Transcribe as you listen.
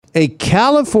A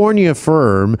California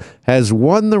firm has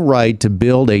won the right to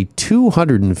build a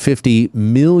 $250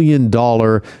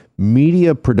 million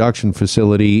media production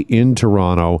facility in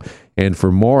Toronto. And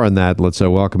for more on that, let's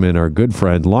welcome in our good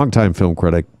friend, longtime film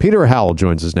critic, Peter Howell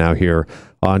joins us now here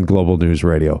on Global News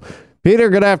Radio. Peter,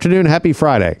 good afternoon. Happy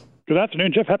Friday. Good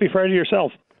afternoon, Jeff. Happy Friday to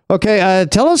yourself. Okay,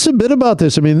 tell us a bit about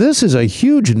this. I mean, this is a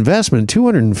huge investment,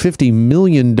 $250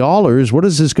 million. What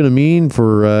is this going to mean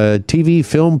for TV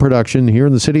film production here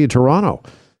in the city of Toronto?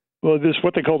 Well, this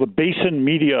what they call the Basin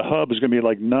Media Hub is going to be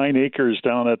like 9 acres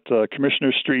down at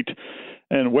Commissioner Street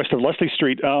and west of Leslie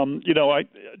Street. I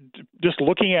just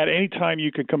looking at any time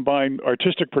you could combine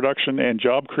artistic production and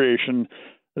job creation,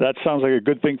 that sounds like a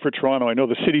good thing for Toronto. I know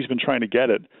the city's been trying to get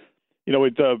it.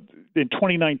 In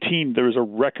 2019, there was a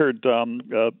record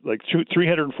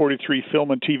 343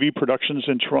 film and TV productions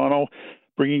in Toronto,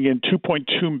 bringing in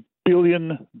 $2.2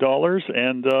 billion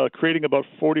and creating about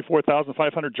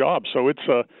 44,500 jobs. So it's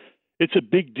a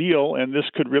big deal, and this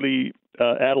could really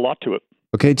add a lot to it.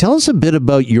 Okay, tell us a bit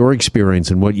about your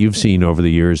experience and what you've seen over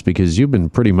the years, because you've been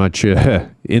pretty much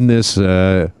in this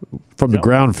from the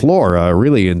ground floor,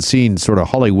 really, and seen sort of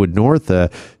Hollywood North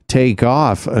take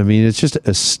off. I mean, it's just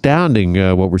astounding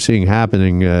what we're seeing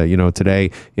happening,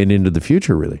 today and into the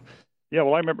future, really. Yeah,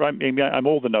 well, I remember. I'm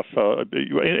old enough.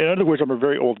 In other words, I'm a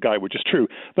very old guy, which is true.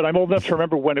 But I'm old enough to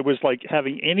remember when it was like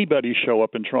having anybody show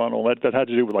up in Toronto that had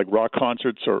to do with like rock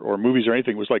concerts or movies or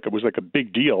anything was like a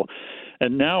big deal.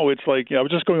 And now it's like I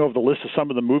was just going over the list of some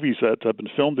of the movies that have been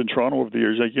filmed in Toronto over the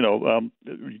years.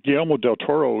 Guillermo del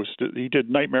Toro, he did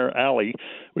Nightmare Alley,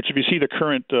 which if you see the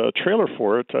current trailer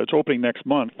for it, it's opening next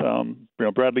month.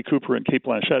 Bradley Cooper and Cate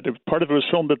Blanchett. Part of it was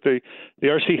filmed at the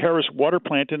R.C. Harris water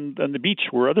plant and the beach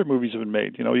where other movies have been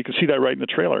made. You can see that right in the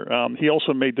trailer. He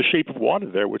also made The Shape of Water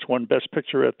there, which won Best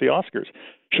Picture at the Oscars.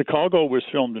 Chicago was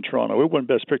filmed in Toronto. It won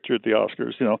Best Picture at the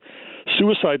Oscars.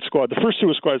 Suicide Squad, the first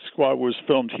Suicide Squad was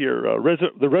filmed here.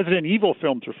 The Resident Evil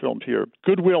films were filmed here.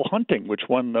 Good Will Hunting, which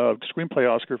won Screenplay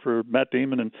Oscar for Matt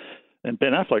Damon and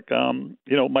Ben Affleck.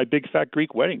 My Big Fat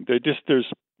Greek Wedding. There's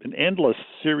an endless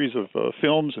series of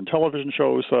films and television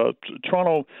shows.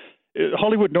 Toronto,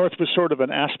 Hollywood North was sort of an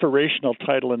aspirational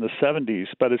title in the 70s,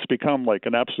 but it's become like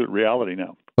an absolute reality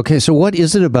now. Okay, so what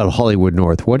is it about Hollywood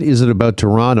North? What is it about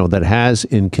Toronto that has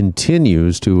and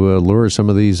continues to lure some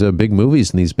of these big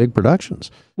movies and these big productions?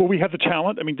 Well, we have the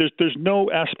talent. I mean, there's no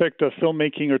aspect of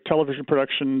filmmaking or television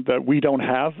production that we don't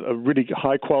have a really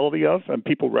high quality of, and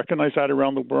people recognize that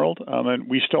around the world. And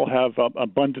we still have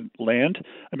abundant land.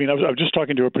 I mean, I was just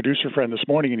talking to a producer friend this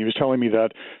morning, and he was telling me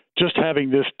that just having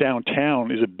this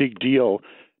downtown is a big deal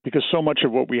because so much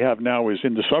of what we have now is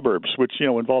in the suburbs, which,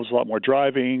 involves a lot more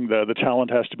driving. The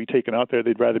talent has to be taken out there.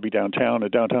 They'd rather be downtown, a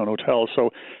downtown hotel. So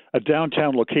a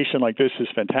downtown location like this is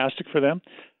fantastic for them.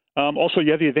 Also, you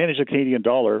have the advantage of the Canadian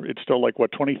dollar. It's still like,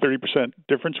 20-30%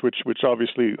 difference, which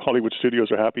obviously Hollywood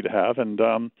studios are happy to have. And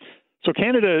so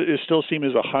Canada is still seen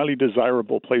as a highly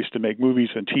desirable place to make movies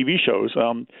and TV shows.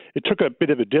 It took a bit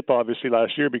of a dip, obviously,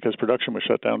 last year because production was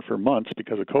shut down for months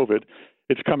because of COVID.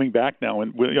 It's coming back now,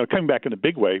 and coming back in a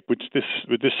big way, which this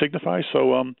signifies.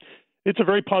 So it's a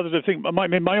very positive thing.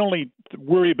 My only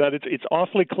worry about it's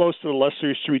awfully close to the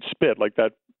Leslie Street Spit, like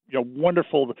that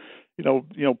wonderful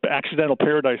accidental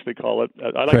paradise they call it.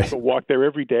 I like to walk there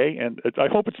every day, and I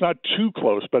hope it's not too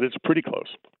close, but it's pretty close.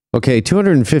 Okay,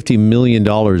 $250 million,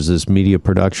 this media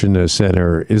production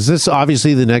center. Is this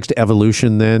obviously the next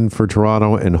evolution then for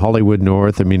Toronto and Hollywood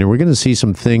North? I mean, are we going to see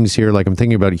some things here? Like I'm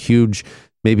thinking about huge,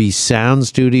 maybe sound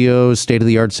studios,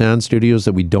 state-of-the-art sound studios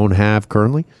that we don't have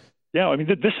currently? Yeah, I mean,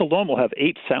 this alone will have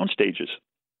 8 sound stages,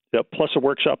 plus a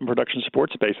workshop and production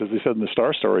support space, as they said in the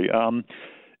Star story.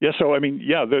 I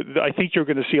think you're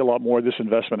going to see a lot more of this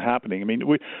investment happening. I mean,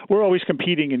 we're always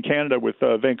competing in Canada with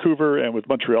Vancouver and with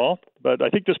Montreal, but I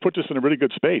think this puts us in a really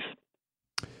good space.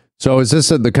 So is this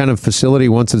the kind of facility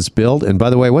once it's built? And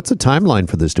by the way, what's the timeline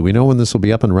for this? Do we know when this will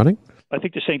be up and running? I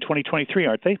think they're saying 2023,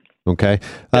 aren't they? Okay.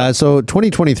 So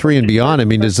 2023 and beyond, I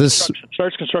mean, does this...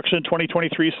 Starts construction in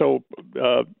 2023, so,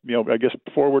 I guess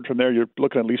forward from there, you're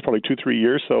looking at least probably 2-3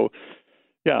 years. So,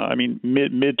 yeah, I mean,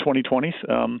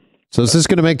 mid-2020s. So is this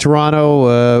going to make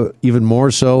Toronto even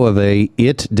more so of a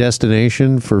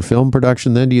destination for film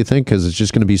production then, do you think? Because it's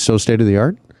just going to be so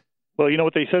state-of-the-art? Well, you know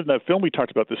what they said in that film we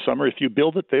talked about this summer, if you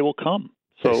build it, they will come.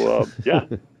 So,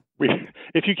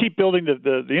 if you keep building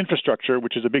the infrastructure,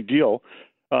 which is a big deal,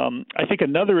 I think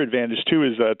another advantage, too,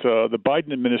 is that the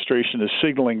Biden administration is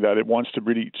signaling that it wants to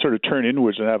really sort of turn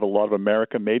inwards and have a lot of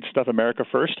America-made stuff, America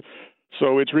first.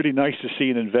 So it's really nice to see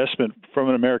an investment from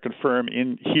an American firm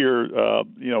in here,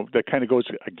 that kind of goes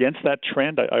against that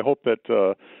trend. I hope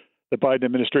that the Biden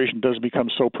administration doesn't become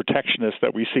so protectionist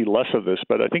that we see less of this.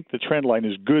 But I think the trend line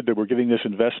is good that we're getting this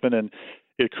investment and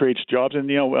it creates jobs. And,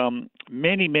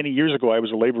 many, many years ago, I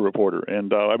was a labor reporter,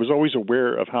 and I was always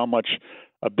aware of how much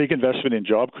a big investment in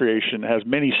job creation has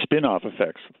many spin-off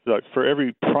effects. Like for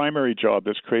every primary job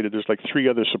that's created, there's like 3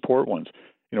 other support ones.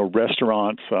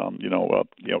 Restaurants,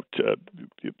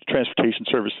 transportation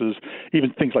services,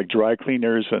 even things like dry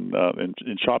cleaners and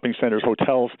shopping centers,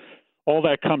 hotels. All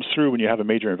that comes through when you have a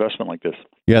major investment like this.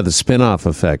 Yeah, the spin-off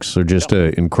effects are just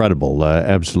incredible.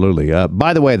 Absolutely.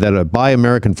 By the way, that Buy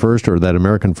American First or that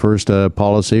American First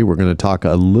policy, we're going to talk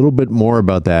a little bit more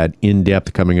about that in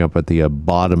depth coming up at the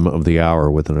bottom of the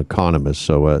hour with an economist.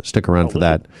 So stick around for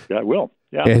that. Yeah, I will.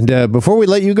 Yeah. And before we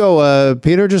let you go,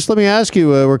 Peter, just let me ask you,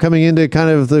 we're coming into kind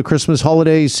of the Christmas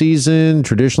holiday season,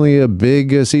 traditionally a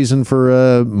big season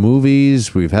for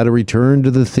movies. We've had a return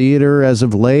to the theater as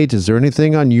of late. Is there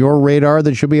anything on your radar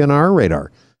that should be on our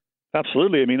radar?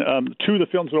 Absolutely. I mean, 2 of the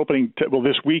films are opening,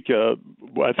 this week.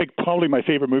 I think probably my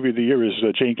favorite movie of the year is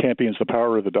Jane Campion's The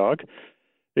Power of the Dog.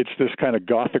 It's this kind of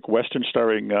gothic Western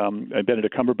starring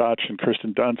Benedict Cumberbatch and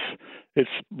Kirsten Dunst. It's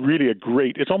really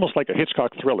it's almost like a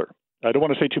Hitchcock thriller. I don't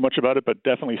want to say too much about it, but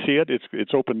definitely see it.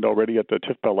 It's opened already at the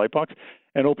TIFF Bell Lightbox.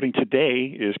 And opening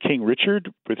today is King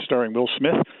Richard, with starring Will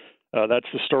Smith. That's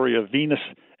the story of Venus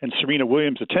and Serena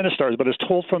Williams, the tennis stars, but it's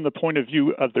told from the point of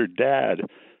view of their dad,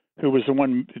 who was the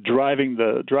one driving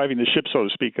the ship, so to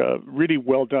speak. A really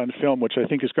well done film, which I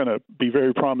think is going to be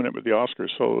very prominent with the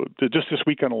Oscars. So just this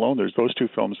weekend alone, there's those 2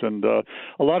 films, and a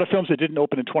lot of films that didn't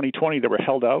open in 2020 that were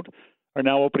held out are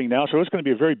now opening now. So it's going to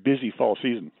be a very busy fall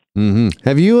season. Mm-hmm.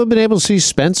 Have you been able to see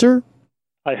Spencer?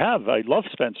 I have. I love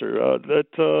Spencer.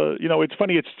 It's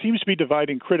funny. It seems to be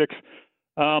dividing critics.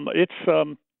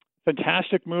 It's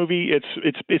fantastic movie.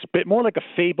 It's a bit more like a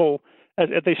fable. As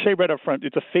they say right up front,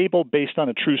 it's a fable based on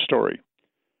a true story.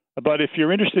 But if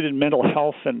you're interested in mental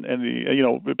health and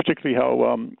particularly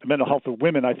how mental health of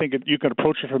women, I think you can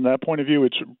approach it from that point of view.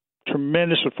 It's a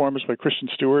tremendous performance by Kristen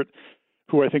Stewart,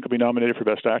 who I think will be nominated for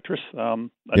Best Actress. I've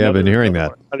been hearing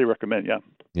that. I highly recommend, yeah.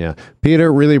 Yeah.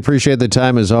 Peter, really appreciate the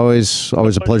time as always.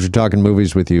 Always a pleasure talking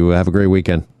movies with you. Have a great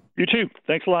weekend. You too.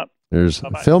 Thanks a lot. There's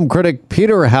film critic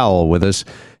Peter Howell with us,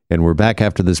 and we're back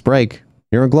after this break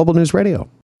here on Global News Radio.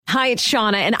 Hi, it's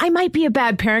Shauna, and I might be a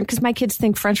bad parent because my kids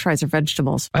think French fries are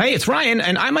vegetables. Hey, it's Ryan,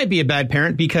 and I might be a bad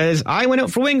parent because I went out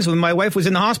for wings when my wife was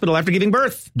in the hospital after giving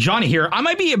birth. Johnny here. I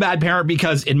might be a bad parent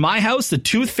because in my house, the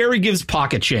tooth fairy gives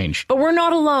pocket change. But we're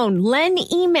not alone. Len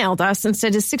emailed us and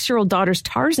said his 6-year-old daughter's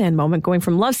Tarzan moment going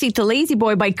from love seat to lazy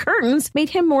boy by curtains made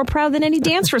him more proud than any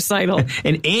dance recital.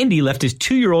 And Andy left his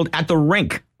 2-year-old at the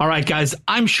rink. All right, guys,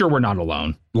 I'm sure we're not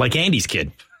alone. Like Andy's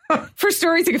kid. For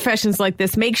stories and confessions like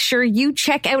this, make sure you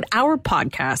check out our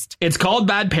podcast. It's called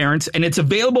Bad Parents, and it's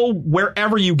available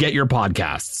wherever you get your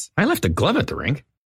podcasts. I left a glove at the rink.